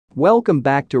Welcome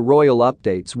back to Royal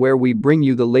Updates, where we bring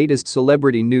you the latest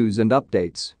celebrity news and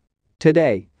updates.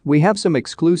 Today, we have some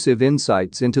exclusive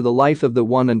insights into the life of the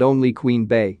one and only Queen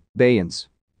Bey, Beyonce.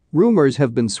 Rumors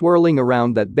have been swirling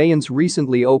around that Beyonce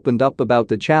recently opened up about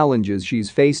the challenges she's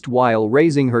faced while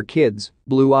raising her kids,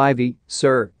 Blue Ivy,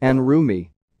 Sir, and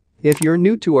Rumi. If you're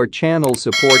new to our channel,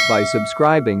 support by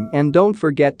subscribing and don't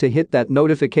forget to hit that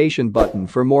notification button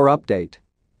for more update.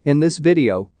 In this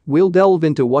video, we'll delve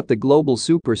into what the global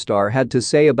superstar had to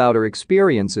say about her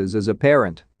experiences as a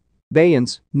parent.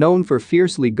 Beyonce, known for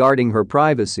fiercely guarding her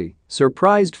privacy,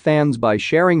 surprised fans by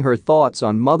sharing her thoughts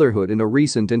on motherhood in a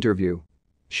recent interview.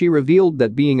 She revealed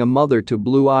that being a mother to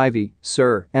Blue Ivy,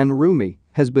 Sir, and Rumi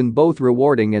has been both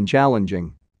rewarding and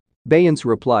challenging. Beyonce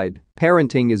replied,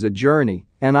 "Parenting is a journey,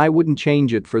 and I wouldn't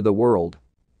change it for the world.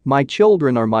 My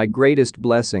children are my greatest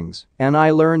blessings, and I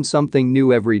learn something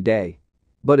new every day.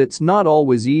 But it's not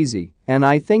always easy, and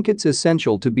I think it's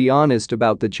essential to be honest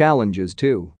about the challenges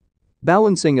too."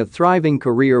 Balancing a thriving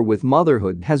career with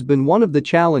motherhood has been one of the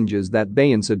challenges that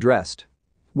Beyonce addressed.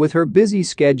 With her busy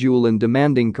schedule and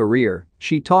demanding career,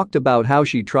 she talked about how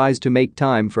she tries to make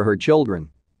time for her children.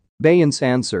 Beyonce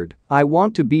answered, "I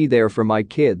want to be there for my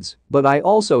kids, but I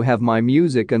also have my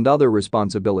music and other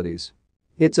responsibilities.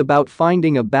 It's about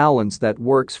finding a balance that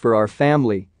works for our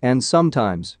family, and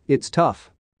sometimes, it's tough."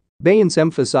 Beyonce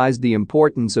emphasized the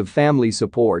importance of family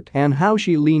support and how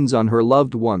she leans on her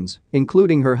loved ones,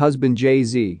 including her husband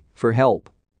Jay-Z, for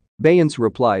help. Beyonce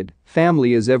replied,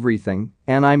 "Family is everything,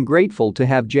 and I'm grateful to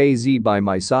have Jay-Z by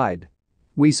my side.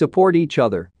 We support each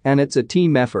other, and it's a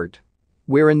team effort.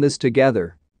 We're in this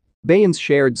together." Beyonce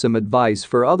shared some advice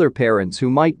for other parents who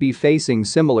might be facing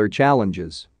similar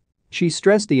challenges. She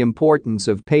stressed the importance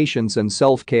of patience and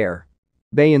self-care.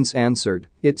 Beyonce answered,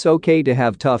 "It's okay to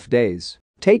have tough days.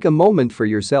 Take a moment for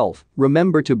yourself,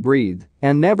 remember to breathe,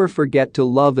 and never forget to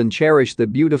love and cherish the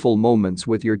beautiful moments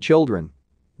with your children.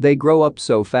 They grow up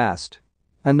so fast."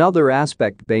 Another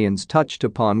aspect Beyonce touched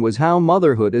upon was how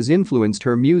motherhood has influenced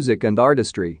her music and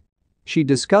artistry. She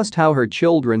discussed how her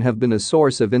children have been a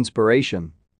source of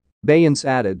inspiration. Beyonce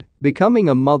added, "Becoming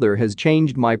a mother has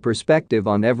changed my perspective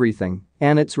on everything,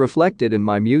 and it's reflected in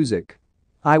my music.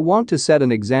 I want to set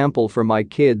an example for my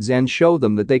kids and show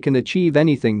them that they can achieve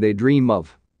anything they dream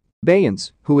of."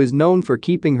 Beyonce, who is known for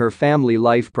keeping her family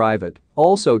life private,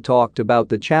 also talked about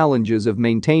the challenges of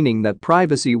maintaining that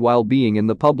privacy while being in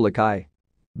the public eye.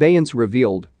 Beyonce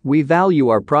revealed, "We value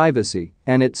our privacy,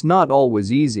 and it's not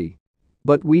always easy.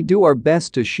 But we do our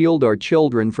best to shield our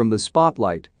children from the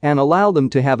spotlight and allow them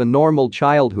to have a normal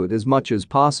childhood as much as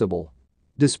possible."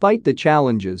 Despite the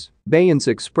challenges, Beyonce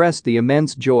expressed the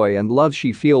immense joy and love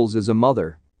she feels as a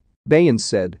mother. Beyonce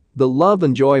said, "The love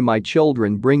and joy my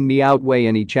children bring me outweigh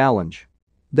any challenge.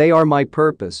 They are my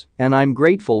purpose, and I'm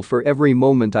grateful for every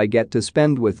moment I get to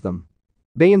spend with them."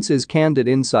 Beyonce's candid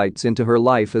insights into her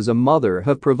life as a mother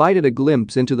have provided a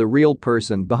glimpse into the real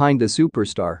person behind the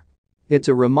superstar. It's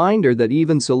a reminder that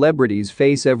even celebrities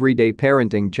face everyday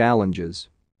parenting challenges.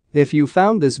 If you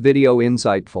found this video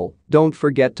insightful, don't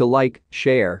forget to like,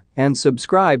 share, and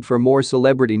subscribe for more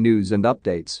celebrity news and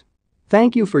updates.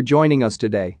 Thank you for joining us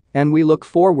today, and we look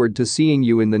forward to seeing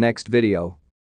you in the next video.